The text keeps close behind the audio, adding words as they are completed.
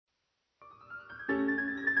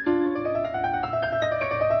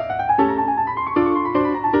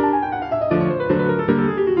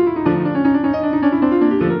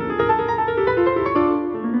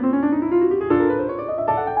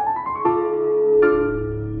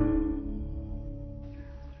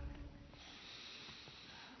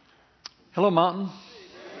Hello, Mountain.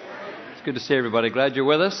 It's good to see everybody. Glad you're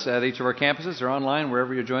with us at each of our campuses or online,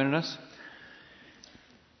 wherever you're joining us.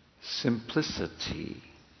 Simplicity.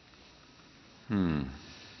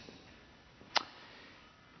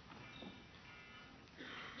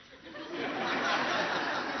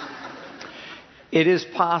 It is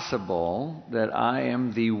possible that I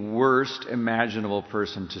am the worst imaginable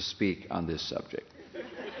person to speak on this subject.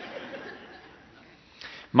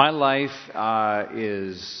 My life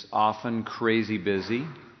is often crazy busy,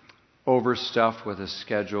 overstuffed with a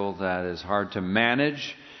schedule that is hard to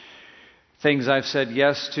manage, things I've said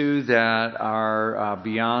yes to that are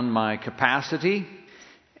beyond my capacity,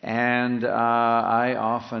 and I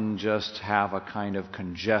often just have a kind of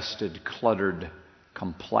congested, cluttered,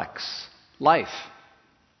 complex life.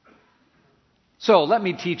 So let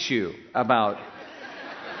me teach you about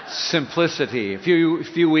simplicity. A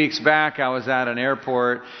few weeks back, I was at an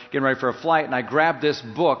airport getting ready for a flight, and I grabbed this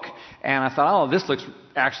book, and I thought, this looks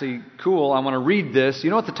actually cool. I want to read this. You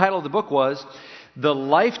know what the title of the book was? The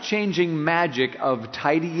Life-Changing Magic of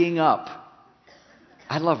Tidying Up.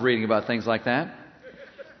 I love reading about things like that.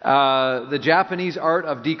 The Japanese Art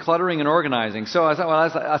of Decluttering and Organizing. So I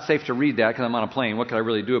thought, that's safe to read that because I'm on a plane. What could I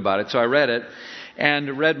really do about it? So I read it,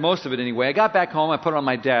 and read most of it anyway. I got back home, I put it on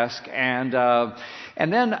my desk, and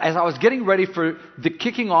then as I was getting ready for the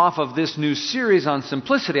kicking off of this new series on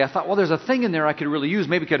simplicity, I thought, there's a thing in there I could really use.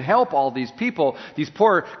 Maybe it could help all these people, these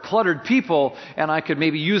poor cluttered people, and I could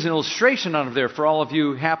maybe use an illustration out of there for all of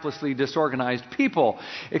you haplessly disorganized people.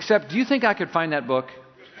 Except, do you think I could find that book?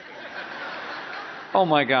 Oh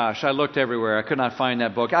my gosh, I looked everywhere. I could not find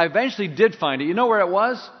that book. I eventually did find it. You know where it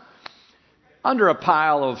was? Under a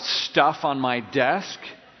pile of stuff on my desk.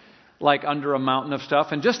 Like under a mountain of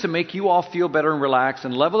stuff. And just to make you all feel better and relax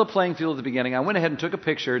and level the playing field at the beginning, I went ahead and took a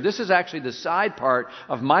picture. This is actually the side part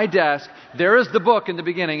of my desk. There is the book in the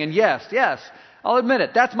beginning. And yes, I'll admit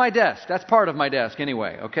it. That's my desk. That's part of my desk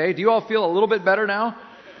anyway. Okay? Do you all feel a little bit better now?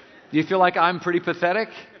 Do you feel like I'm pretty pathetic?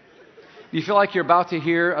 Do you feel like you're about to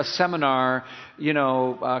hear a seminar,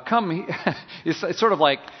 it's sort of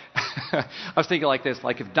like, I was thinking like this,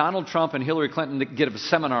 like if Donald Trump and Hillary Clinton get a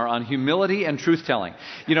seminar on humility and truth-telling.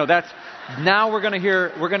 Now we're going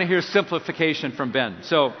to hear simplification from Ben.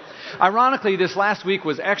 So, ironically, this last week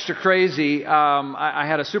was extra crazy. I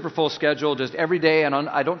had a super full schedule just every day, and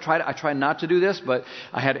I try not to do this, but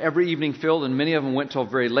I had every evening filled, and many of them went till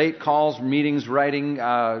very late. Calls, meetings, writing,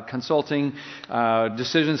 consulting,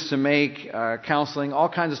 decisions to make, counseling, all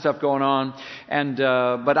kinds of stuff going on.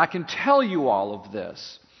 But I can tell you all of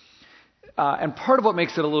this. And part of what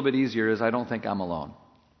makes it a little bit easier is I don't think I'm alone.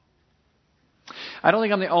 I don't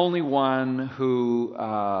think I'm the only one who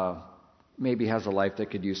maybe has a life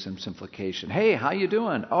that could use some simplification. Hey, how you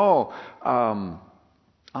doing?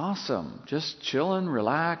 Awesome. Just chilling,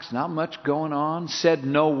 relax, not much going on. Said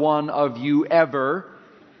no one of you ever.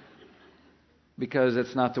 Because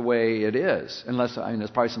it's not the way it is. Unless, there's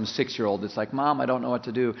probably some 6-year-old that's like, Mom, I don't know what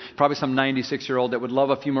to do. Probably some 96-year-old that would love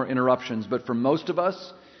a few more interruptions. But for most of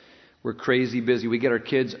us, we're crazy busy. We get our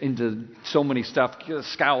kids into so many stuff,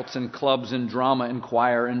 scouts and clubs and drama and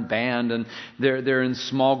choir and band. And they're in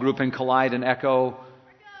small group and Collide and Echo.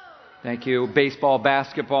 Thank you. Baseball,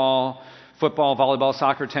 basketball, football, volleyball,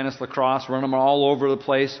 soccer, tennis, lacrosse, run them all over the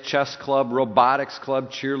place. Chess club, robotics club,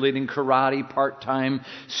 cheerleading, karate, part-time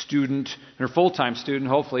student, or full-time student,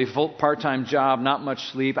 hopefully, part-time job, not much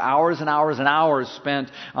sleep, hours and hours and hours spent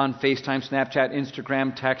on FaceTime, Snapchat,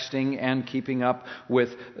 Instagram, texting, and keeping up with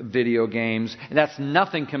video games. And that's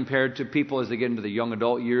nothing compared to people as they get into the young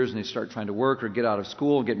adult years and they start trying to work or get out of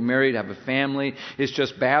school, get married, have a family. It's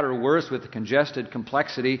just bad or worse with the congested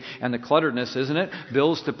complexity and the clutteredness, isn't it?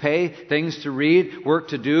 Bills to pay, things to read, work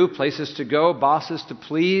to do, places to go, bosses to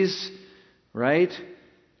please, right?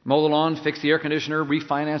 Mow the lawn, fix the air conditioner,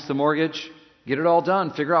 refinance the mortgage, get it all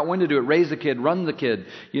done, figure out when to do it, raise the kid, run the kid,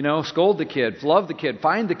 scold the kid, love the kid,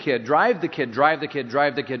 find the kid, drive the kid, drive the kid,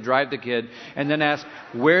 drive the kid, drive the kid, and then ask,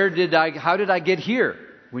 how did I get here?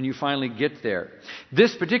 When you finally get there.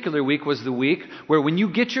 This particular week was the week where when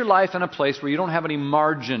you get your life in a place where you don't have any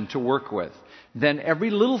margin to work with, then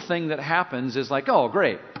every little thing that happens is like, oh,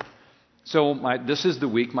 great. So this is the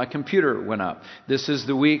week my computer went up. This is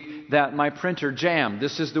the week that my printer jammed.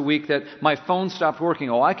 This is the week that my phone stopped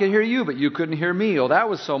working. Oh, I could hear you, but you couldn't hear me. Oh, that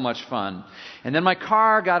was so much fun. And then my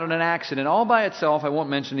car got in an accident all by itself. I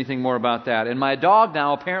won't mention anything more about that. And my dog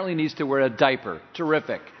now apparently needs to wear a diaper.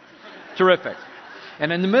 Terrific.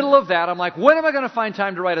 And in the middle of that, I'm like, when am I going to find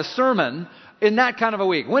time to write a sermon in that kind of a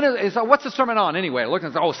week? What's the sermon on anyway?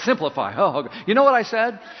 Looking, simplify. Oh, you know what I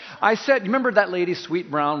said? You remember that lady,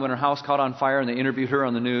 Sweet Brown, when her house caught on fire and they interviewed her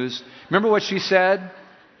on the news? Remember what she said?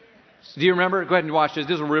 Do you remember? Go ahead and watch this.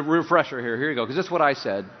 This is a refresher here. Here you go, because this is what I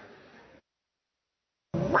said.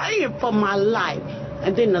 Praying for my life,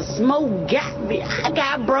 and then the smoke got me. I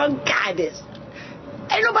got bronchitis.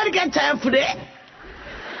 Ain't nobody got time for that.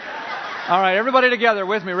 All right, everybody together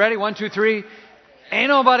with me. Ready? 1, 2, 3. Ain't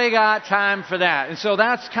nobody got time for that. And so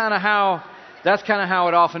that's kind of how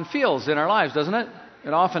it often feels in our lives, doesn't it?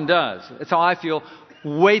 It often does. It's how I feel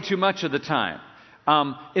way too much of the time.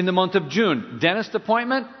 In the month of June, dentist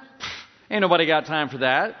appointment. Ain't nobody got time for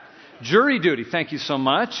that. Jury duty. Thank you so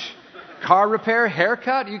much. Car repair,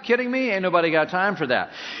 haircut. Are you kidding me? Ain't nobody got time for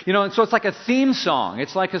that. And so it's like a theme song.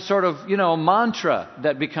 It's like a sort of, mantra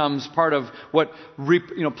that becomes part of what,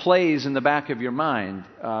 plays in the back of your mind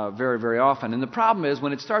very, very often. And the problem is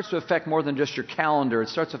when it starts to affect more than just your calendar, it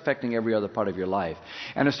starts affecting every other part of your life.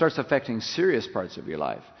 And it starts affecting serious parts of your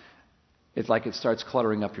life. It's like it starts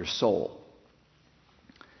cluttering up your soul.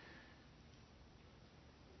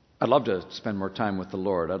 I'd love to spend more time with the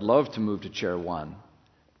Lord. I'd love to move to chair 1.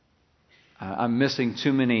 I'm missing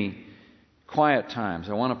too many quiet times.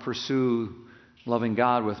 I want to pursue loving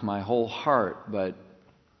God with my whole heart, but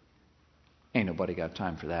ain't nobody got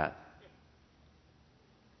time for that.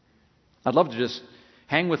 I'd love to just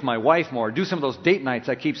hang with my wife more, do some of those date nights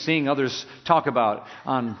I keep seeing others talk about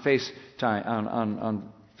on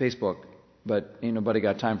on Facebook, but ain't nobody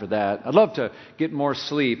got time for that. I'd love to get more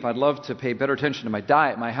sleep. I'd love to pay better attention to my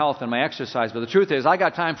diet, my health, and my exercise, but the truth is I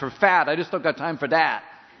got time for fat. I just don't got time for that.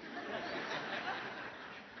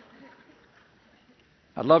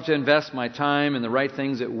 I'd love to invest my time in the right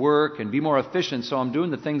things at work and be more efficient so I'm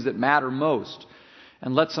doing the things that matter most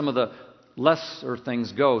and let some of the lesser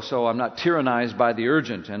things go so I'm not tyrannized by the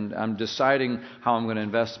urgent and I'm deciding how I'm going to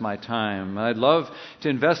invest my time. I'd love to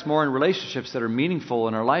invest more in relationships that are meaningful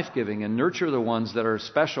and are life-giving and nurture the ones that are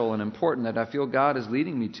special and important that I feel God is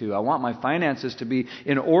leading me to. I want my finances to be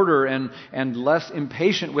in order and less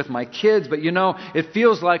impatient with my kids, but it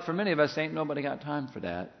feels like for many of us ain't nobody got time for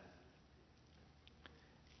that.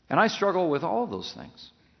 And I struggle with all of those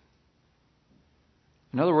things.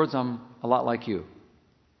 In other words, I'm a lot like you.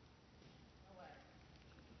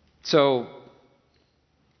 So,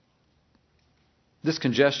 this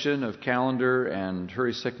congestion of calendar and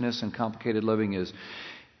hurry sickness and complicated living is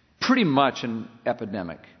pretty much an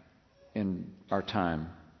epidemic in our time.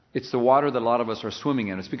 It's the water that a lot of us are swimming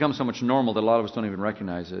in. It's become so much normal that a lot of us don't even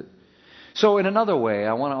recognize it. So, in another way,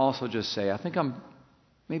 I want to also just say, I think I'm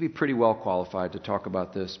maybe pretty well qualified to talk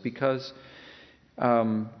about this because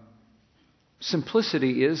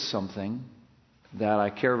simplicity is something that I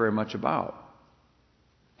care very much about.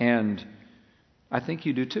 And I think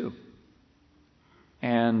you do too.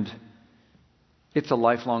 And it's a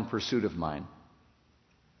lifelong pursuit of mine.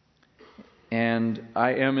 And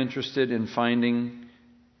I am interested in finding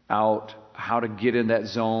out how to get in that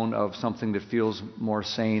zone of something that feels more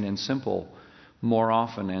sane and simple more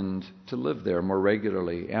often and to live there more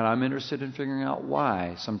regularly. And I'm interested in figuring out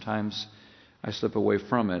why sometimes I slip away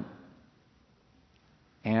from it.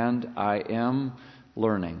 And I am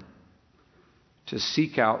learning to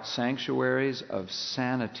seek out sanctuaries of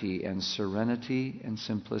sanity and serenity and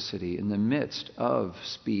simplicity in the midst of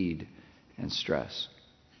speed and stress.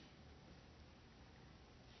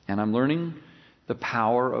 And I'm learning the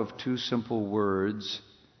power of 2 simple words,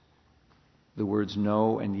 the words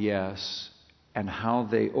no and yes, and how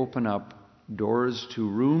they open up doors to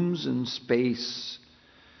rooms and space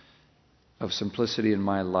of simplicity in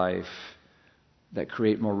my life that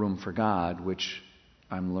create more room for God, which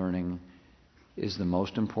I'm learning is the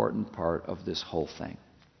most important part of this whole thing.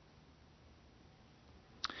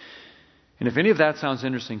 And if any of that sounds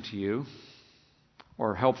interesting to you,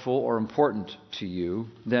 or helpful or important to you,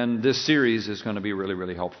 then this series is going to be really,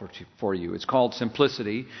 really helpful for you. It's called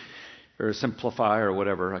Simplicity, or Simplify, or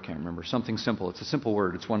whatever. I can't remember. Something simple. It's a simple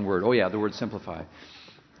word. It's one word. Oh yeah, the word simplify.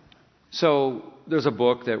 So there's a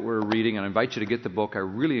book that we're reading, and I invite you to get the book. I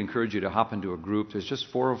really encourage you to hop into a group. There's just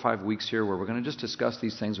 4 or 5 weeks here where we're going to just discuss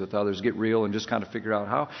these things with others, get real, and just kind of figure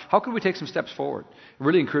out how can we take some steps forward. I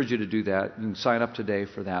really encourage you to do that and sign up today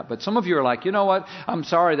for that. But some of you are like, you know what? I'm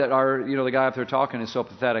sorry that the guy up there talking is so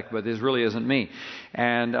pathetic, but this really isn't me.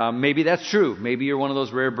 And maybe that's true. Maybe you're one of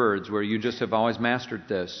those rare birds where you just have always mastered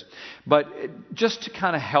this. But just to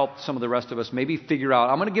kind of help some of the rest of us maybe figure out,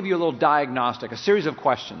 I'm going to give you a little diagnostic, a series of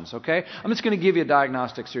questions, okay? I'm just going to give you a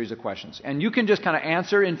diagnostic series of questions. And you can just kind of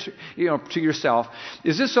answer to yourself,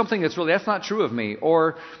 is this something that's not true of me?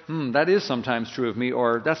 Or, that is sometimes true of me,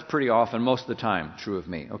 or that's pretty often, most of the time, true of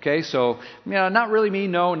me, okay? So, not really me,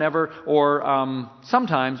 no, never, or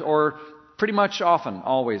sometimes, or pretty much often,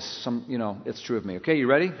 always, it's true of me. Okay, you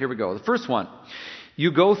ready? Here we go. The first one.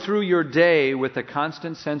 You go through your day with a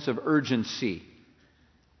constant sense of urgency.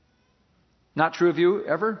 Not true of you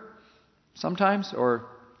ever? Sometimes or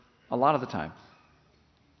a lot of the time?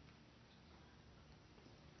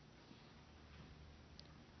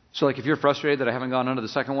 So like if you're frustrated that I haven't gone under the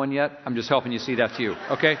second one yet, I'm just helping you see that to you,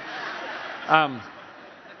 okay?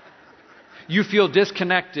 You feel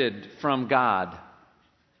disconnected from God,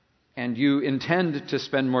 and you intend to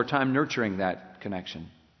spend more time nurturing that connection.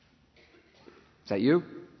 Is that you?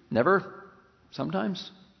 Never?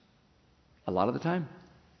 Sometimes? A lot of the time?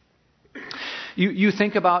 You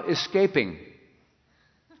think about escaping.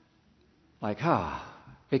 Like,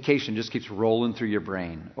 vacation just keeps rolling through your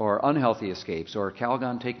brain. Or unhealthy escapes. Or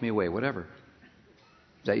Calgon, take me away. Whatever.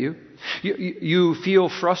 Is that you? You feel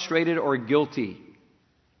frustrated or guilty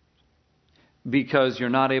because you're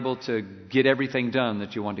not able to get everything done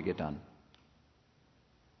that you want to get done.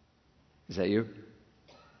 Is that you?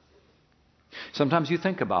 Sometimes you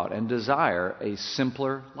think about and desire a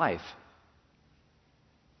simpler life.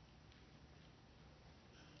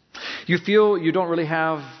 You feel you don't really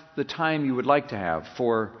have the time you would like to have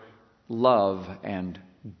for love and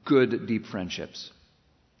good, deep friendships.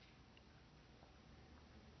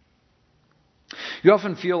 You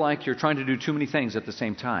often feel like you're trying to do too many things at the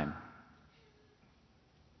same time.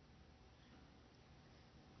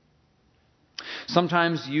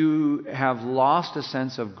 Sometimes you have lost a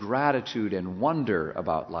sense of gratitude and wonder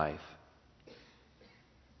about life.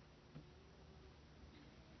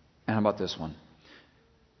 And how about this one?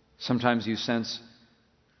 Sometimes you sense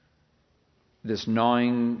this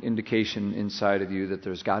gnawing indication inside of you that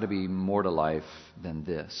there's got to be more to life than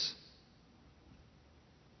this.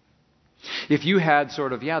 If you had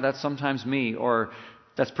sort of, that's sometimes me, or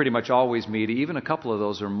that's pretty much always me, to even a couple of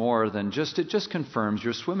those or more, then it just confirms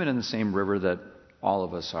you're swimming in the same river that all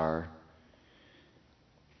of us are.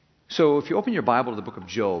 So if you open your Bible to the book of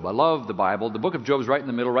Job, I love the Bible. The book of Job is right in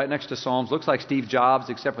the middle, right next to Psalms. Looks like Steve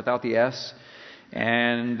Jobs, except without the S.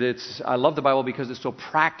 And I love the Bible because it's so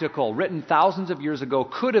practical. Written thousands of years ago,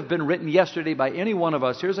 could have been written yesterday by any one of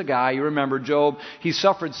us. Here's a guy, you remember Job, he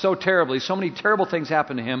suffered so terribly. So many terrible things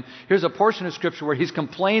happened to him. Here's a portion of Scripture where he's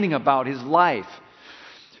complaining about his life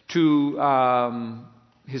to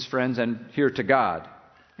his friends and here to God.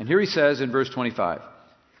 And here he says in verse 25,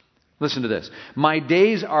 listen to this. My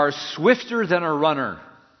days are swifter than a runner.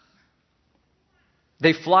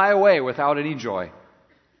 They fly away without any joy.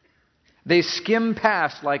 They skim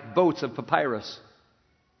past like boats of papyrus,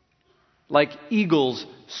 like eagles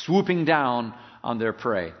swooping down on their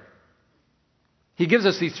prey. He gives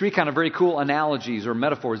us these three kind of very cool analogies or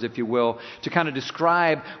metaphors, if you will, to kind of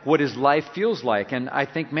describe what his life feels like. And I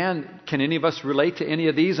think, man, can any of us relate to any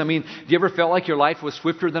of these? I mean, do you ever feel like your life was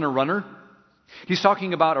swifter than a runner? He's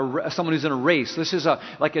talking about someone who's in a race. This is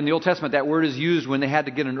like in the Old Testament, that word is used when they had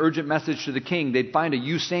to get an urgent message to the king. They'd find a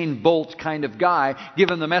Usain Bolt kind of guy, give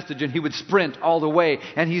him the message, and he would sprint all the way.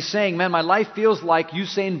 And he's saying, man, my life feels like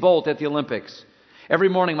Usain Bolt at the Olympics. Every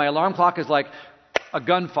morning, my alarm clock is like a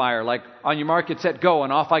gunfire, like on your mark, get set, go,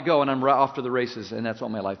 and off I go, and I'm off to the races. And that's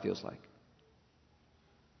what my life feels like.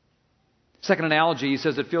 Second analogy, he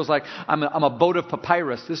says it feels like I'm a boat of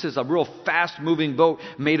papyrus. This is a real fast-moving boat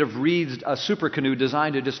made of reeds, a super canoe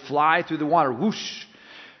designed to just fly through the water. Whoosh!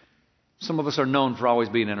 Some of us are known for always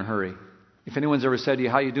being in a hurry. If anyone's ever said to you,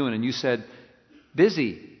 how you doing? And you said,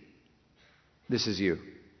 busy. This is you.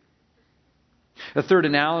 The third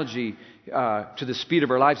analogy to the speed of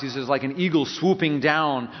our lives, he says, like an eagle swooping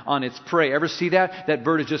down on its prey. Ever see that? That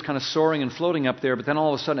bird is just kind of soaring and floating up there, but then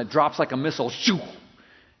all of a sudden it drops like a missile. Shoo!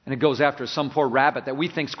 And it goes after some poor rabbit that we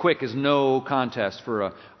think's quick is no contest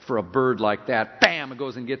for a bird like that. Bam! It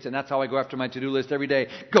goes and gets it. And that's how I go after my to-do list every day.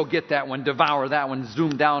 Go get that one, devour that one,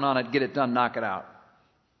 zoom down on it, get it done, knock it out.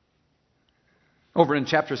 Over in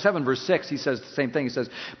chapter 7, verse 6, he says the same thing. He says,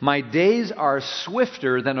 my days are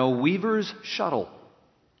swifter than a weaver's shuttle,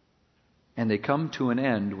 and they come to an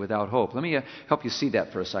end without hope. Let me help you see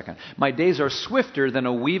that for a second. My days are swifter than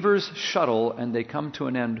a weaver's shuttle, and they come to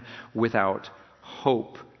an end without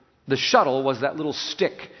hope. The shuttle was that little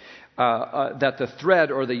stick that the thread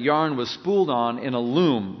or the yarn was spooled on in a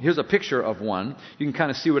loom. Here's a picture of one. You can kind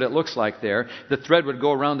of see what it looks like there. The thread would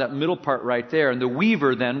go around that middle part right there, and the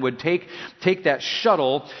weaver then would take that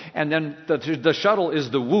shuttle, and then the shuttle is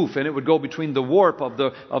the woof, and it would go between the warp of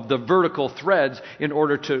the vertical threads in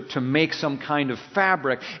order to make some kind of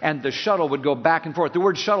fabric, and the shuttle would go back and forth. The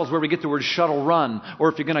word shuttle is where we get the word shuttle run, or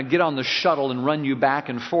if you're going to get on the shuttle and run you back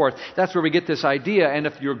and forth, that's where we get this idea. And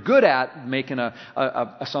if you're good at making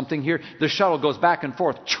something here, the shuttle goes back and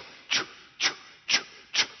forth,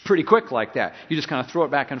 pretty quick like that. You just kind of throw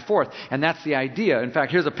it back and forth. And that's the idea. In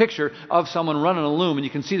fact, here's a picture of someone running a loom, and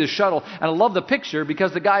you can see the shuttle. And I love the picture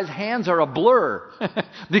because the guy's hands are a blur.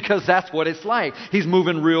 Because that's what it's like. He's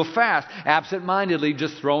moving real fast, absent-mindedly,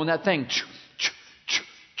 just throwing that thing.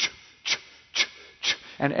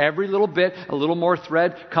 And every little bit, a little more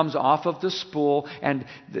thread comes off of the spool. And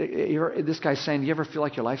this guy's saying, do you ever feel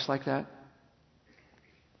like your life's like that?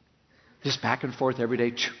 Just back and forth every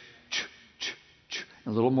day. A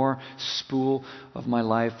little more spool of my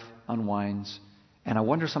life unwinds. And I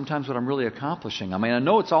wonder sometimes what I'm really accomplishing. I mean, I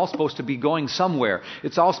know it's all supposed to be going somewhere.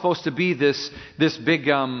 It's all supposed to be this big,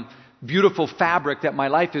 beautiful fabric that my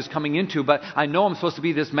life is coming into. But I know I'm supposed to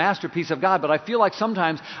be this masterpiece of God. But I feel like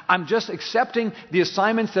sometimes I'm just accepting the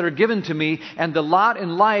assignments that are given to me and the lot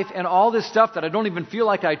in life and all this stuff that I don't even feel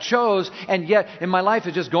like I chose. And yet in my life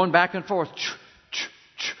it's just going back and forth.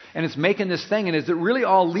 And it's making this thing, and is it really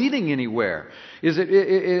all leading anywhere? Is it?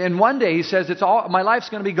 And one day he says, "It's all. My life's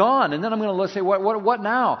going to be gone." And then I'm going to say, "What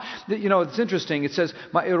now?" It's interesting. It says,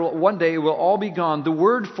 "One day it will all be gone." The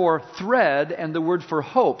word for thread and the word for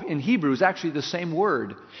hope in Hebrew is actually the same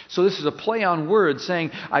word. So this is a play on words,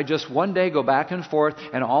 saying, "I just one day go back and forth,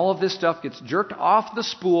 and all of this stuff gets jerked off the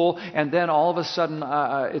spool, and then all of a sudden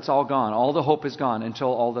it's all gone. All the hope is gone until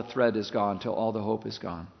all the thread is gone, until all the hope is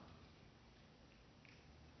gone."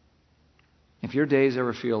 If your days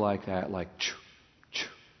ever feel like that, like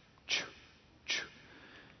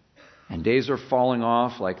and days are falling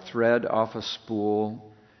off like thread off a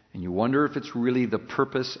spool, and you wonder if it's really the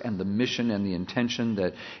purpose and the mission and the intention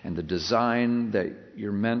and the design that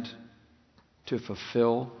you're meant to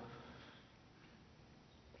fulfill,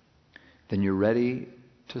 then you're ready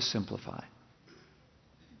to simplify.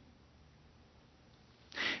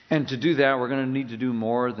 And to do that, we're going to need to do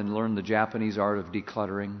more than learn the Japanese art of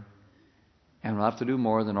decluttering. And we'll have to do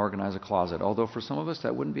more than organize a closet. Although for some of us,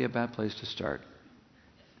 that wouldn't be a bad place to start.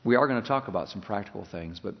 We are going to talk about some practical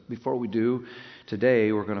things. But before we do,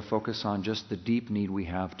 today we're going to focus on just the deep need we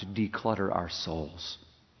have to declutter our souls.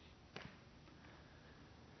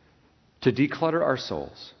 To declutter our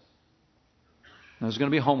souls. Now, there's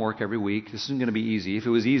going to be homework every week. This isn't going to be easy. If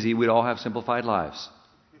it was easy, we'd all have simplified lives.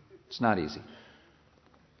 It's not easy.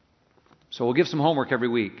 So we'll give some homework every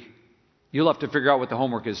week. You'll have to figure out what the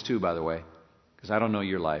homework is too, by the way. Because I don't know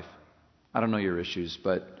your life. I don't know your issues.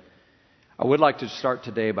 But I would like to start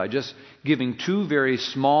today by just giving two very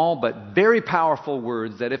small but very powerful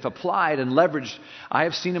words that, if applied and leveraged, I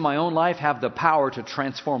have seen in my own life have the power to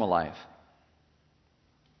transform a life.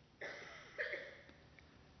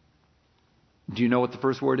 Do you know what the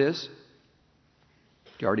first word is?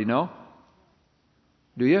 Do you already know?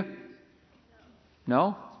 Do you?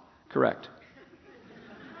 No? Correct.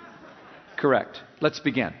 Correct. Let's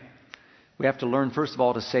begin. We have to learn, first of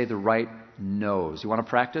all, to say the right no's. You want to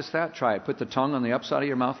practice that? Try it. Put the tongue on the upside of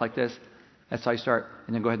your mouth like this. That's how you start.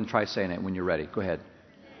 And then go ahead and try saying it when you're ready. Go ahead.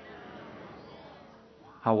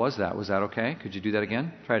 How was that? Was that okay? Could you do that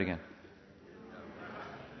again? Try it again.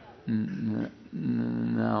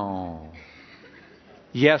 No.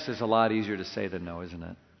 Yes is a lot easier to say than no, isn't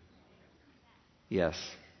it? Yes,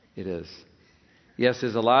 it is. Yes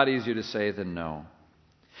is a lot easier to say than no.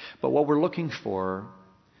 But what we're looking for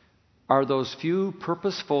are those few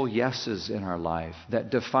purposeful yeses in our life that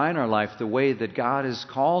define our life the way that God has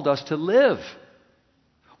called us to live.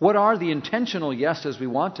 What are the intentional yeses we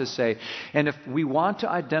want to say? And if we want to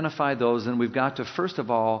identify those, then we've got to first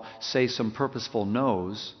of all say some purposeful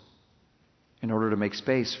no's in order to make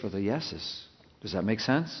space for the yeses. Does that make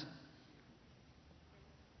sense?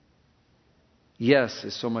 Yes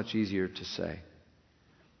is so much easier to say.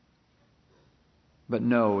 But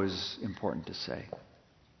no is important to say.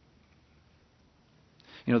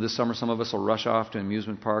 This summer some of us will rush off to an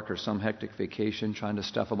amusement park or some hectic vacation trying to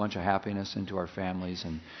stuff a bunch of happiness into our families.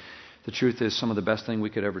 And the truth is, some of the best thing we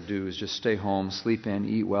could ever do is just stay home, sleep in,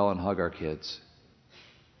 eat well, and hug our kids.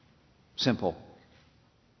 Simple.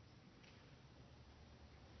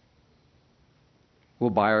 We'll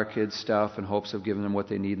buy our kids stuff in hopes of giving them what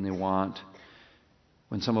they need and they want,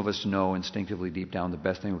 when some of us know instinctively deep down the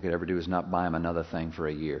best thing we could ever do is not buy them another thing for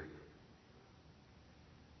a year.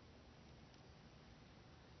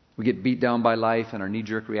 We get beat down by life, and our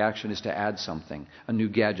knee-jerk reaction is to add something. A new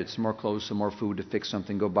gadget, some more clothes, some more food, to fix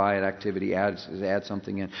something, go buy an activity, add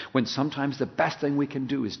something in. When sometimes the best thing we can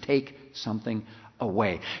do is take something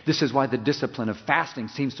away. This is why the discipline of fasting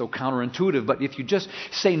seems so counterintuitive. But if you just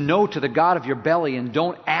say no to the God of your belly and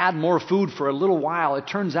don't add more food for a little while, it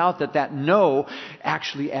turns out that no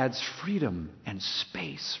actually adds freedom and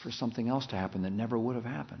space for something else to happen that never would have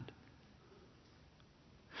happened.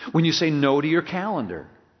 When you say no to your calendar,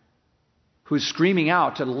 who's screaming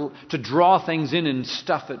out to draw things in and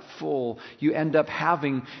stuff it full, you end up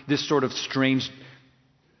having this sort of strange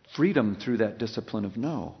freedom through that discipline of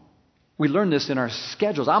no. We learn this in our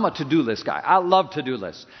schedules. I'm a to-do list guy. I love to-do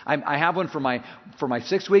lists. I have one for my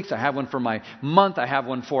 6 weeks. I have one for my month. I have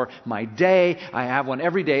one for my day. I have one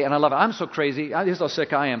every day, and I love it. I'm so crazy. This is how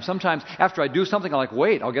sick I am. Sometimes after I do something, I'm like,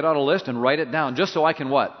 wait, I'll get out a list and write it down just so I can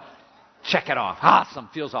what? Check it off. Awesome.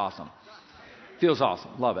 Feels awesome. Feels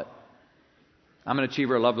awesome. Love it. I'm an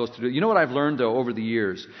achiever. I love those to-do. You know what I've learned, though, over the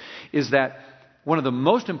years is that one of the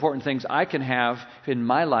most important things I can have in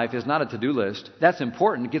my life is not a to-do list. That's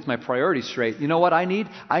important. It gets my priorities straight. You know what I need?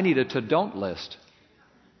 I need a to-don't list.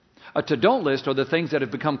 A to-don't list are the things that have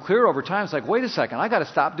become clear over time. It's like, wait a second, I got to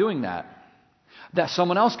stop doing that. That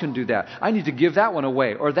someone else can do that. I need to give that one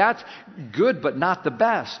away. Or that's good but not the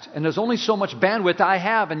best. And there's only so much bandwidth I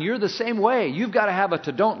have, and you're the same way. You've got to have a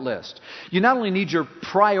to-don't list. You not only need your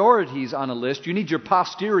priorities on a list, you need your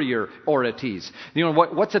posteriorities. You know,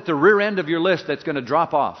 what's at the rear end of your list that's going to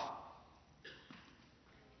drop off?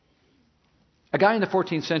 A guy in the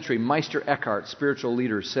 14th century, Meister Eckhart, spiritual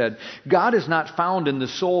leader, said, God is not found in the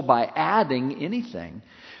soul by adding anything,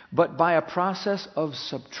 but by a process of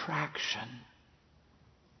subtraction.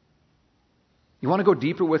 You want to go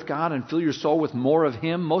deeper with God and fill your soul with more of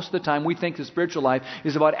Him? Most of the time we think the spiritual life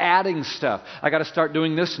is about adding stuff. I got to start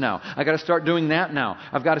doing this now. I got to start doing that now.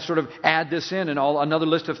 I've got to sort of add this in and another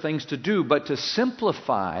list of things to do. But to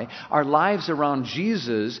simplify our lives around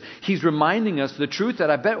Jesus, He's reminding us the truth that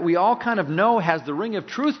I bet we all kind of know has the ring of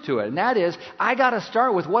truth to it. And that is, I got to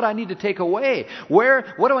start with what I need to take away.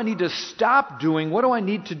 What do I need to stop doing? What do I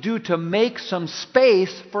need to do to make some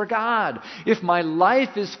space for God? If my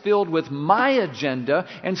life is filled with my agenda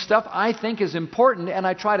and stuff I think is important, and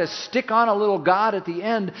I try to stick on a little God at the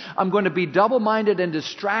end, I'm going to be double-minded and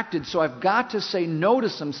distracted. So I've got to say no to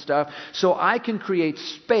some stuff so I can create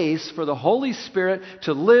space for the Holy Spirit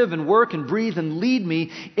to live and work and breathe and lead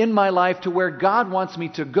me in my life to where God wants me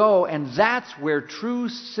to go. And that's where true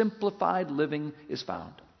simplified living is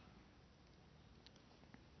found.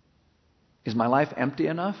 Is my life empty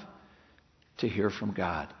enough to hear from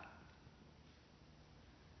God?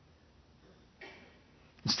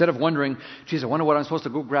 Instead of wondering, geez, I wonder what I'm supposed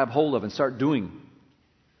to go grab hold of and start doing.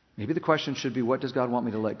 Maybe the question should be, what does God want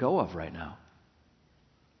me to let go of right now?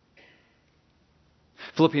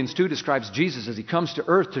 Philippians 2 describes Jesus as He comes to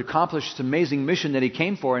earth to accomplish this amazing mission that He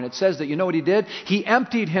came for. And it says that, you know what He did? He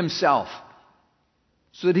emptied Himself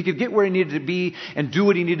so that He could get where He needed to be and do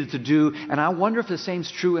what He needed to do. And I wonder if the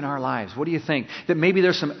same's true in our lives. What do you think? That maybe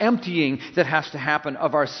there's some emptying that has to happen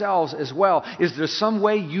of ourselves as well. Is there some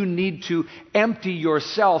way you need to empty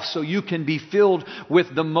yourself so you can be filled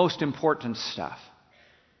with the most important stuff?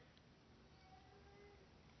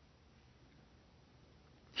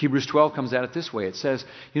 Hebrews 12 comes at it this way. It says,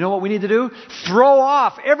 you know what we need to do? Throw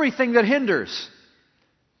off everything that hinders.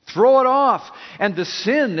 Throw it off. And the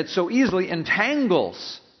sin that so easily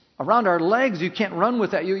entangles around our legs, you can't run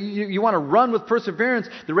with that. You want to run with perseverance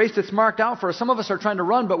the race that's marked out for us. Some of us are trying to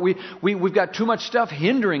run, but we've got too much stuff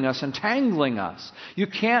hindering us, entangling us. You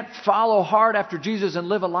can't follow hard after Jesus and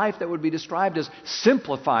live a life that would be described as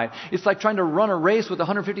simplified. It's like trying to run a race with a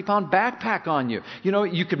 150-pound backpack on you. You know,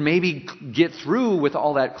 you could maybe get through with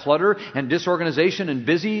all that clutter and disorganization and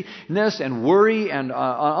busyness and worry and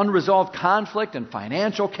unresolved conflict and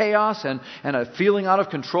financial chaos and a feeling out of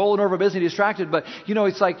control and over busy and distracted. But, you know,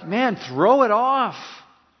 it's like, man, throw it off.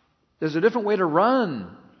 There's a different way to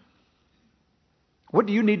run. What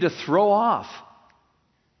do you need to throw off?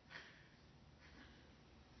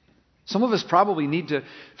 Some of us probably need to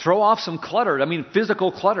throw off some clutter. I mean,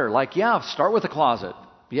 physical clutter. Like, start with a closet.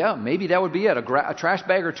 Yeah, maybe that would be it. A trash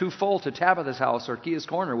bag or two full to Tabitha's house or Kia's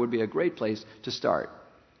Corner would be a great place to start.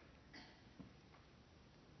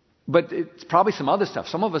 But it's probably some other stuff.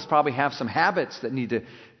 Some of us probably have some habits that need to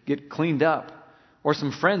get cleaned up. Or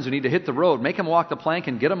some friends who need to hit the road. Make them walk the plank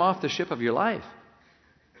and get them off the ship of your life.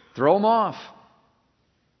 Throw them off.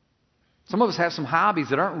 Some of us have some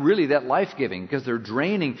hobbies that aren't really that life-giving because they're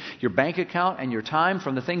draining your bank account and your time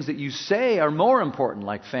from the things that you say are more important,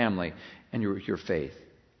 like family and your faith.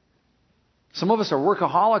 Some of us are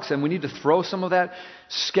workaholics and we need to throw some of that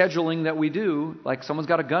scheduling that we do, like someone's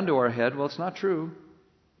got a gun to our head. Well, it's not true.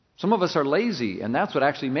 Some of us are lazy, and that's what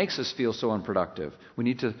actually makes us feel so unproductive. We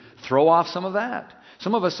need to throw off some of that.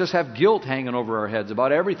 Some of us just have guilt hanging over our heads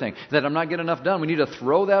about everything, that I'm not getting enough done. We need to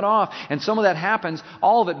throw that off. And some of that happens,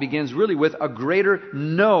 all of it begins really with a greater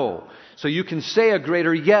no. So you can say a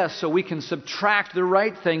greater yes, so we can subtract the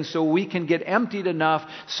right things, so we can get emptied enough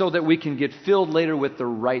so that we can get filled later with the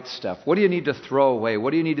right stuff. What do you need to throw away?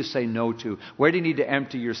 What do you need to say no to? Where do you need to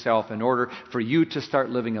empty yourself in order for you to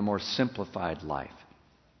start living a more simplified life?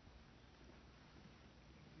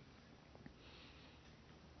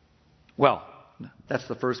 Well, that's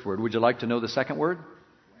the first word. Would you like to know the second word?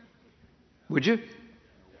 Would you?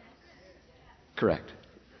 Correct.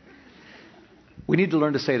 We need to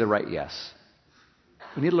learn to say the right yes.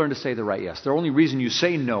 We need to learn to say the right yes. The only reason you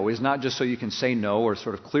say no is not just so you can say no or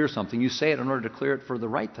sort of clear something. You say it in order to clear it for the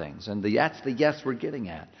right things. And that's the yes we're getting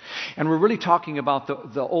at. And we're really talking about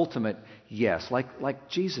the ultimate yes, like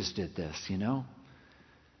Jesus did this, you know.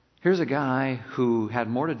 Here's a guy who had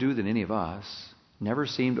more to do than any of us. Never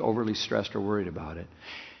seemed overly stressed or worried about it.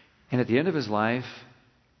 And at the end of his life,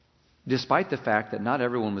 despite the fact that not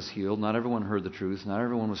everyone was healed, not everyone heard the truth, not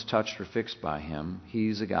everyone was touched or fixed by him,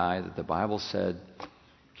 he's a guy that the Bible said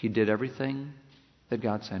he did everything that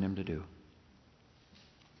God sent him to do.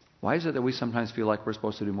 Why is it that we sometimes feel like we're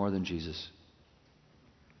supposed to do more than Jesus?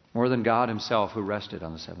 More than God himself who rested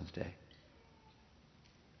on the seventh day?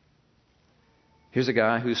 Here's a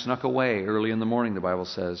guy who snuck away early in the morning, the Bible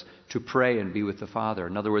says, to pray and be with the Father.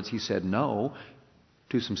 In other words, he said no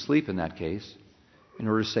to some sleep in that case, in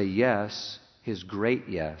order to say yes, his great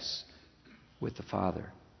yes, with the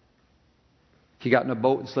Father. He got in a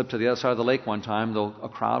boat and slipped to the other side of the lake one time, though a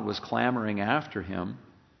crowd was clamoring after him,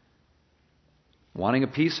 wanting a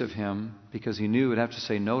piece of him, because he knew he'd have to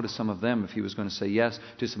say no to some of them if he was going to say yes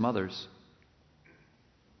to some others.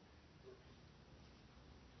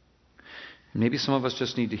 Maybe some of us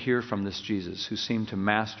just need to hear from this Jesus who seemed to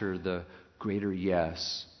master the greater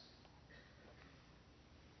yes.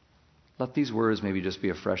 Let these words maybe just be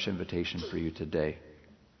a fresh invitation for you today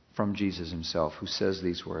from Jesus himself, who says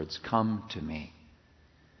these words, "Come to me,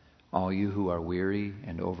 all you who are weary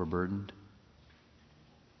and overburdened,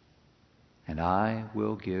 and I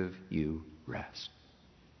will give you rest."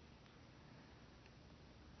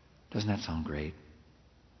 Doesn't that sound great?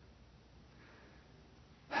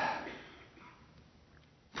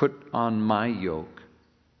 Put on my yoke.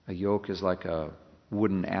 A yoke is like a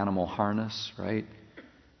wooden animal harness, right?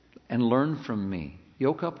 And learn from me.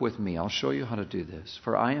 Yoke up with me. I'll show you how to do this.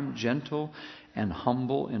 For I am gentle and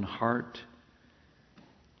humble in heart,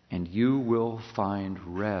 and you will find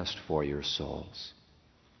rest for your souls.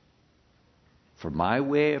 For my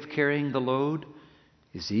way of carrying the load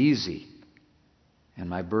is easy, and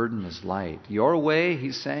my burden is light. Your way,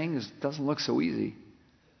 he's saying, doesn't look so easy.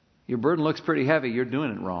 Your burden looks pretty heavy. You're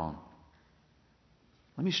doing it wrong.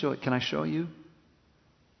 Let me show it. Can I show you?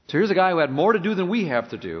 So here's a guy who had more to do than we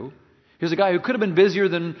have to do. Here's a guy who could have been busier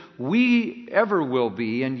than we ever will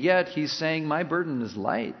be, and yet he's saying, my burden is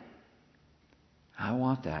light. I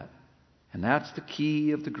want that. And that's the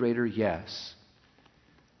key of the greater yes.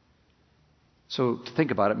 So to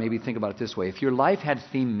think about it, maybe think about it this way. If your life had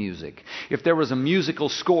theme music, if there was a musical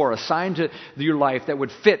score assigned to your life that would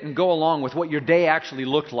fit and go along with what your day actually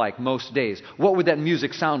looked like most days, what would that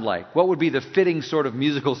music sound like? What would be the fitting sort of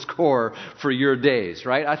musical score for your days,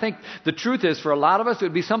 right? I think the truth is, for a lot of us, it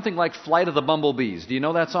would be something like Flight of the Bumblebees. Do you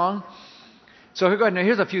know that song? So go ahead. Now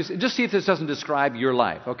here's a few. Just see if this doesn't describe your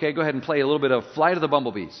life. Okay, go ahead and play a little bit of Flight of the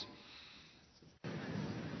Bumblebees.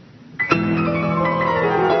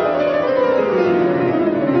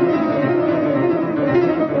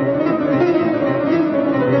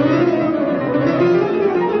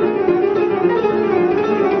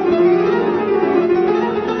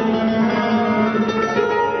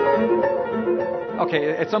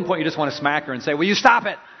 Okay, at some point you just want to smack her and say, will you stop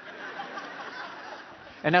it?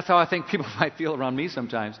 And that's how I think people might feel around me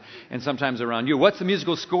sometimes, and sometimes around you. What's the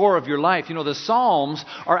musical score of your life? You know, the Psalms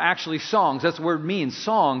are actually songs. That's the word means,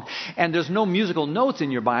 song. And there's no musical notes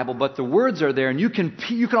in your Bible, but the words are there, and you can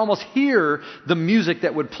almost hear the music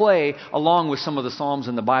that would play along with some of the Psalms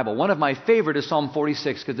in the Bible. One of my favorite is Psalm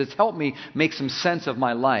 46, because it's helped me make some sense of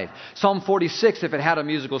my life. Psalm 46, if it had a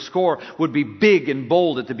musical score, would be big and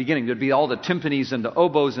bold at the beginning. There'd be all the timpanis and the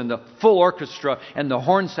oboes and the full orchestra and the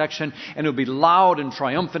horn section, and it would be loud and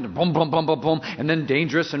triumphant and boom, boom, boom, boom, boom, and then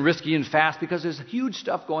dangerous and risky and fast, because there's huge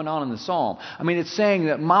stuff going on in the psalm. I mean, it's saying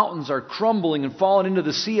that mountains are crumbling and falling into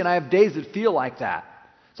the sea, and I have days that feel like that.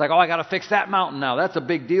 It's like, oh, I got to fix that mountain now. That's a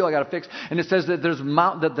big deal. I got to fix. And it says that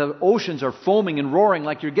that the oceans are foaming and roaring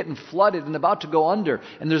like you're getting flooded and about to go under.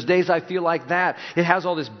 And there's days I feel like that. It has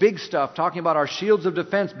all this big stuff talking about our shields of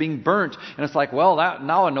defense being burnt. And it's like, well,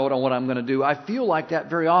 now I know what I'm going to do. I feel like that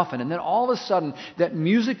very often. And then all of a sudden, that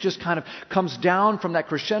music just kind of comes down from that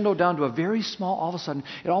crescendo down to a very small, all of a sudden,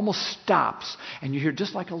 it almost stops. And you hear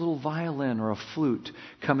just like a little violin or a flute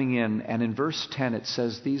coming in. And in verse 10, it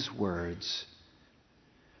says these words,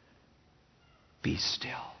 "Be still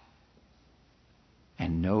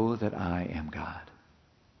and know that I am God."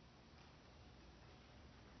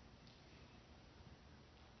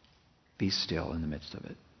 Be still in the midst of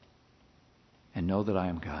it and know that I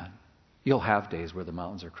am God. You'll have days where the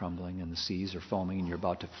mountains are crumbling and the seas are foaming and you're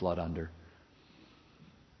about to flood under.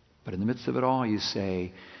 But in the midst of it all, you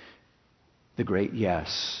say the great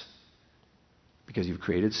yes, because you've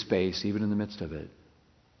created space even in the midst of it,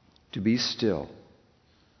 to be still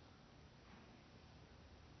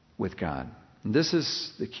with God. And this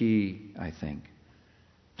is the key, I think,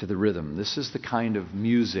 to the rhythm. This is the kind of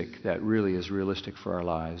music that really is realistic for our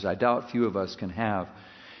lives. I doubt few of us can have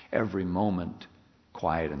every moment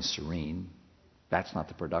quiet and serene. That's not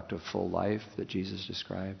the productive, full life that Jesus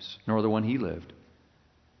describes, nor the one he lived.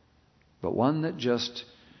 But one that just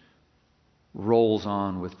rolls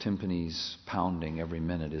on with timpanis pounding every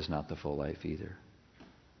minute is not the full life either.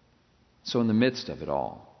 So in the midst of it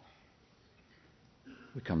all,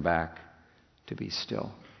 we come back to be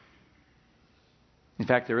still. In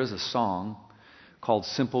fact, there is a song called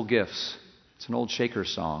Simple Gifts. It's an old Shaker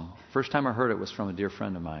song. First time I heard it was from a dear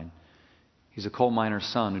friend of mine. He's a coal miner's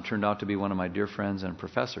son who turned out to be one of my dear friends and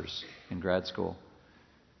professors in grad school.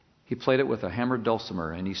 He played it with a hammered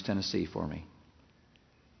dulcimer in East Tennessee for me.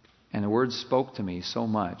 And the words spoke to me so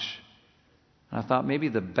much. And I thought maybe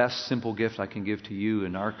the best simple gift I can give to you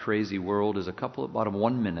in our crazy world is about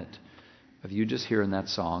 1 minute of you just hearing that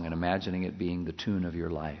song and imagining it being the tune of your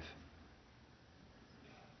life.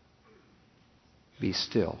 Be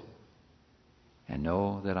still and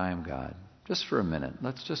know that I am God. Just for a minute,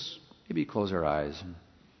 let's just maybe close our eyes and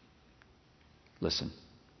listen.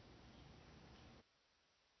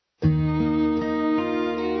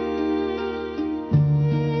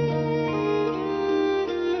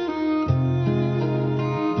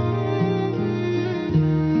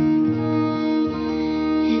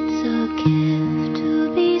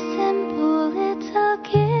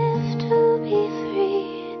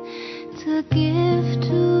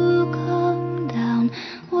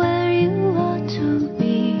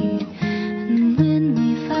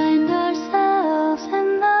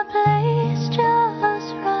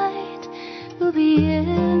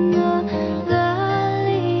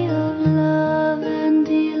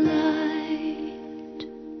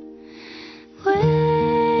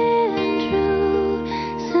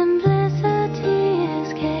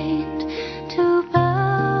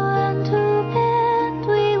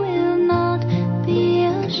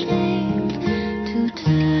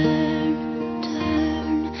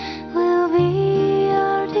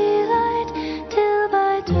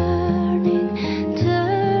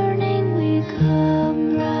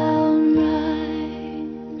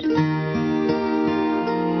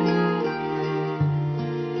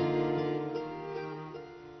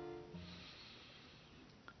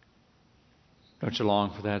 Don't you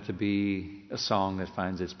long for that to be a song that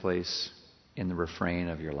finds its place in the refrain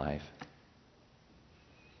of your life?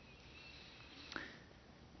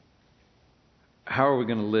 How are we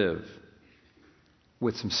going to live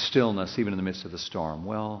with some stillness even in the midst of the storm?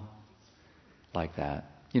 Well, like that.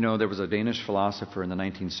 You know, there was a Danish philosopher in the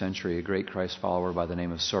 19th century, a great Christ follower by the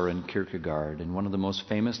name of Søren Kierkegaard, and one of the most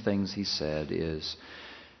famous things he said is,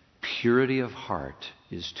 "Purity of heart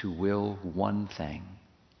is to will one thing."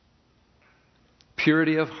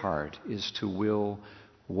 Purity of heart is to will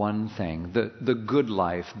one thing. The good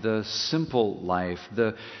life, the simple life,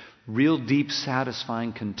 the real deep,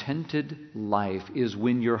 satisfying, contented life is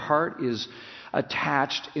when your heart is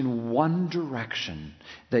attached in one direction,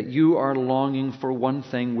 that you are longing for one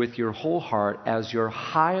thing with your whole heart as your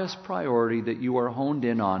highest priority that you are honed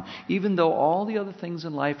in on. Even though all the other things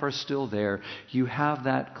in life are still there, you have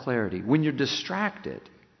that clarity. When you're distracted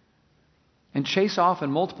and chase off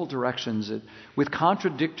in multiple directions with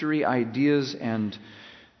contradictory ideas and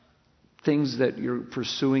things that you're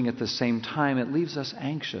pursuing at the same time, it leaves us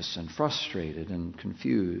anxious and frustrated and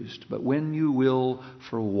confused. But when you will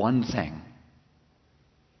for one thing,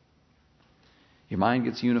 your mind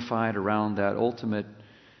gets unified around that ultimate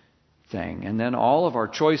thing. And then all of our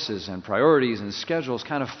choices and priorities and schedules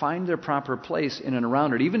kind of find their proper place in and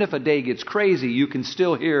around it. Even if a day gets crazy, you can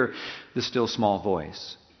still hear the still small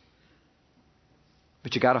voice.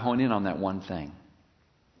 But you got to hone in on that one thing.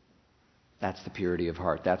 That's the purity of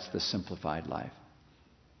heart. That's the simplified life.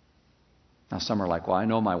 Now some are like, well, I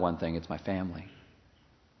know my one thing. It's my family.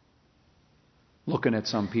 Looking at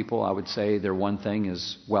some people, I would say their one thing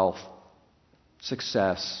is wealth,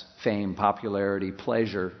 success, fame, popularity,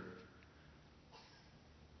 pleasure.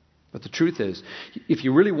 But the truth is, if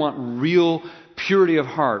you really want real purity of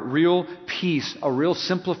heart, real peace, a real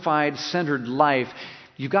simplified, centered life,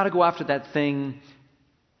 you've got to go after that thing,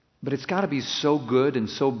 but it's got to be so good and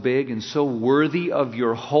so big and so worthy of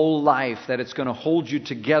your whole life that it's going to hold you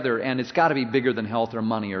together, and it's got to be bigger than health or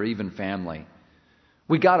money or even family.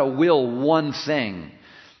 We got to will one thing,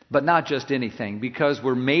 but not just anything, because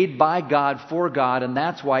we're made by God for God, and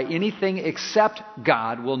that's why anything except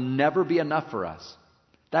God will never be enough for us.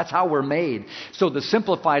 That's how we're made. So the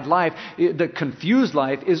simplified life, the confused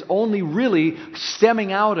life, is only really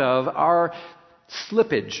stemming out of our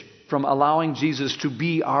slippage from allowing Jesus to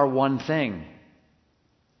be our one thing.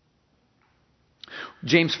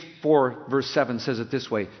 James 4 verse 7 says it this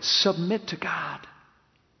way: submit to God.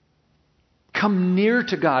 Come near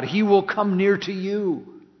to God. He will come near to you.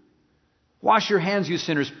 Wash your hands, you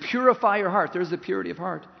sinners. Purify your heart. There's the purity of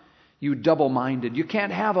heart. You double-minded. You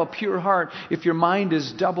can't have a pure heart if your mind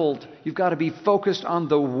is doubled. You've got to be focused on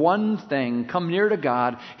the one thing. Come near to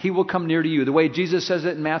God. He will come near to you. The way Jesus says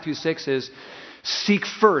it in Matthew 6 is, seek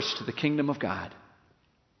first the kingdom of God.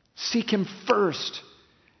 Seek Him first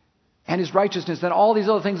and His righteousness. Then all these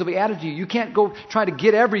other things will be added to you. You can't go try to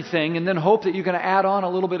get everything and then hope that you're going to add on a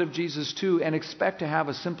little bit of Jesus too and expect to have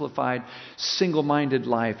a simplified, single-minded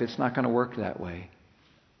life. It's not going to work that way.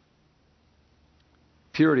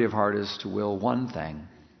 Purity of heart is to will one thing.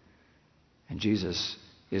 And Jesus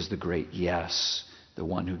is the great yes, the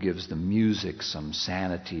one who gives the music some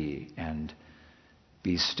sanity and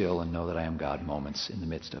be still and know that I am God moments in the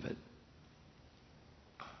midst of it.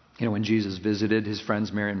 You know, when Jesus visited his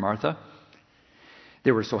friends Mary and Martha,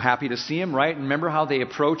 they were so happy to see him, right? And remember how they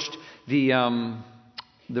approached the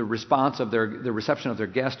response of the reception of their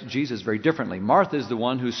guest, Jesus, very differently. Martha is the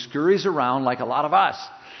one who scurries around like a lot of us,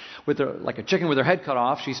 like a chicken with her head cut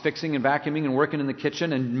off. She's fixing and vacuuming and working in the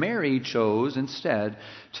kitchen. And Mary chose instead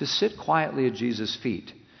to sit quietly at Jesus'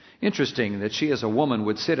 feet. Interesting that she as a woman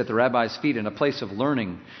would sit at the rabbi's feet in a place of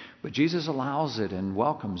learning. But Jesus allows it and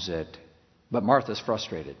welcomes it. But Martha's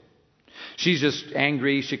frustrated. She's just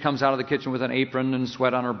angry. She comes out of the kitchen with an apron and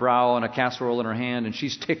sweat on her brow and a casserole in her hand, and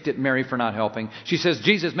she's ticked at Mary for not helping. She says,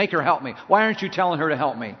 Jesus, make her help me. Why aren't you telling her to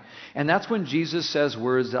help me? And that's when Jesus says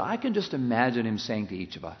words that I can just imagine him saying to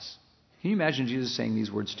each of us. Can you imagine Jesus saying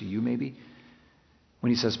these words to you maybe?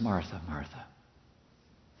 When he says, Martha, Martha,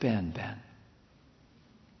 Ben, Ben,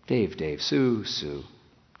 Dave, Sue,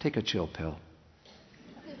 take a chill pill.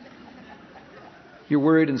 You're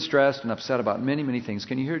worried and stressed and upset about many, many things.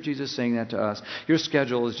 Can you hear Jesus saying that to us? Your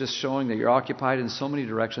schedule is just showing that you're occupied in so many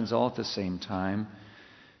directions all at the same time.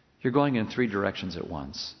 You're going in 3 directions at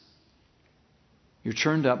once. You're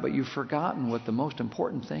churned up, but you've forgotten what the most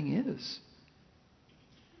important thing is.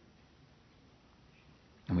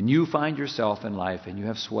 And when you find yourself in life and you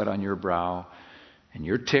have sweat on your brow and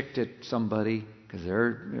you're ticked at somebody because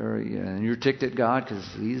and you're ticked at God because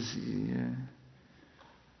He's...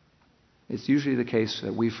 It's usually the case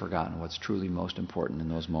that we've forgotten what's truly most important in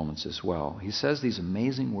those moments as well. He says these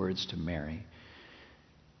amazing words to Mary.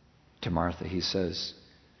 To Martha, he says,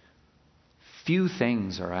 few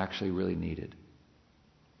things are actually really needed.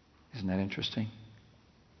 Isn't that interesting?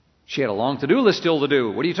 She had a long to-do list still to do.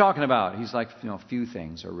 What are you talking about? He's like, few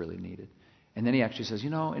things are really needed. And then he actually says,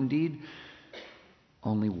 indeed,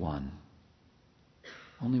 only one.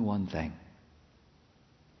 Only one thing.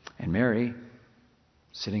 And Mary,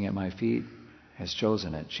 sitting at my feet, has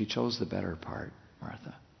chosen it. She chose the better part,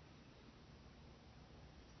 Martha.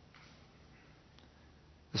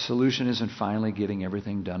 The solution isn't finally getting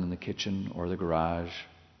everything done in the kitchen or the garage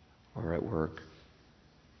or at work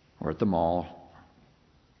or at the mall.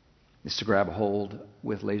 It's to grab a hold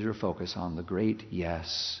with laser focus on the great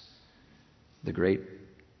yes, the great,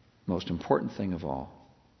 most important thing of all.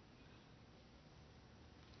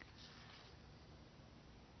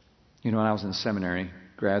 When I was in seminary,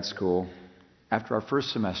 grad school, after our first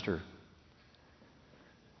semester,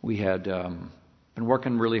 we had been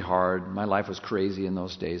working really hard. My life was crazy in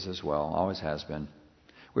those days as well, always has been.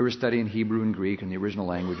 We were studying Hebrew and Greek and the original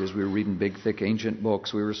languages. We were reading big, thick, ancient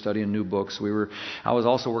books. We were studying new books. I was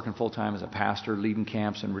also working full-time as a pastor, leading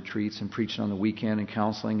camps and retreats and preaching on the weekend and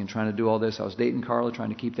counseling and trying to do all this. I was dating Carla,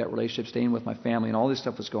 trying to keep that relationship, staying with my family, and all this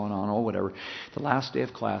stuff was going on, whatever. The last day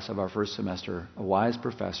of class of our first semester, a wise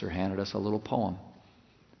professor handed us a little poem.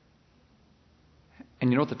 And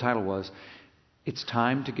you know what the title was? It's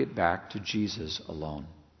time to get back to Jesus alone.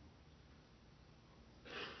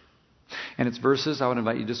 And it's verses, I would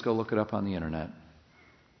invite you to just go look it up on the internet.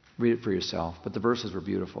 Read it for yourself. But the verses were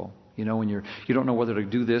beautiful. You know, when you don't know whether to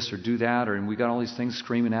do this or do that, and we got all these things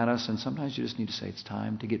screaming at us, and sometimes you just need to say, it's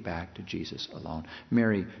time to get back to Jesus alone.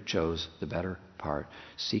 Mary chose the better part.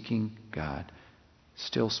 Seeking God.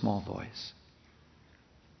 Still small voice.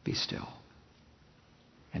 Be still.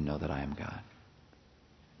 And know that I am God.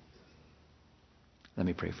 Let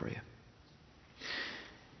me pray for you.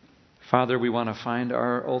 Father, we want to find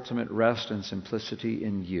our ultimate rest and simplicity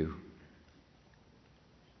in you.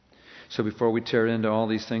 So before we tear into all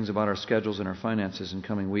these things about our schedules and our finances in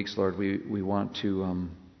coming weeks, Lord, we want to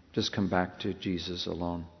just come back to Jesus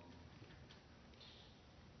alone.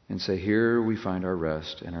 And say, here we find our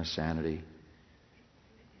rest and our sanity.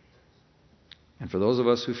 And for those of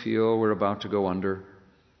us who feel we're about to go under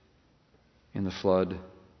in the flood,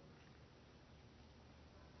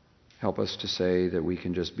 help us to say that we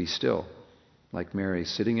can just be still, like Mary,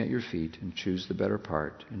 sitting at your feet, and choose the better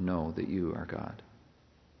part and know that you are God.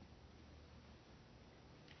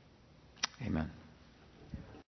 Amen.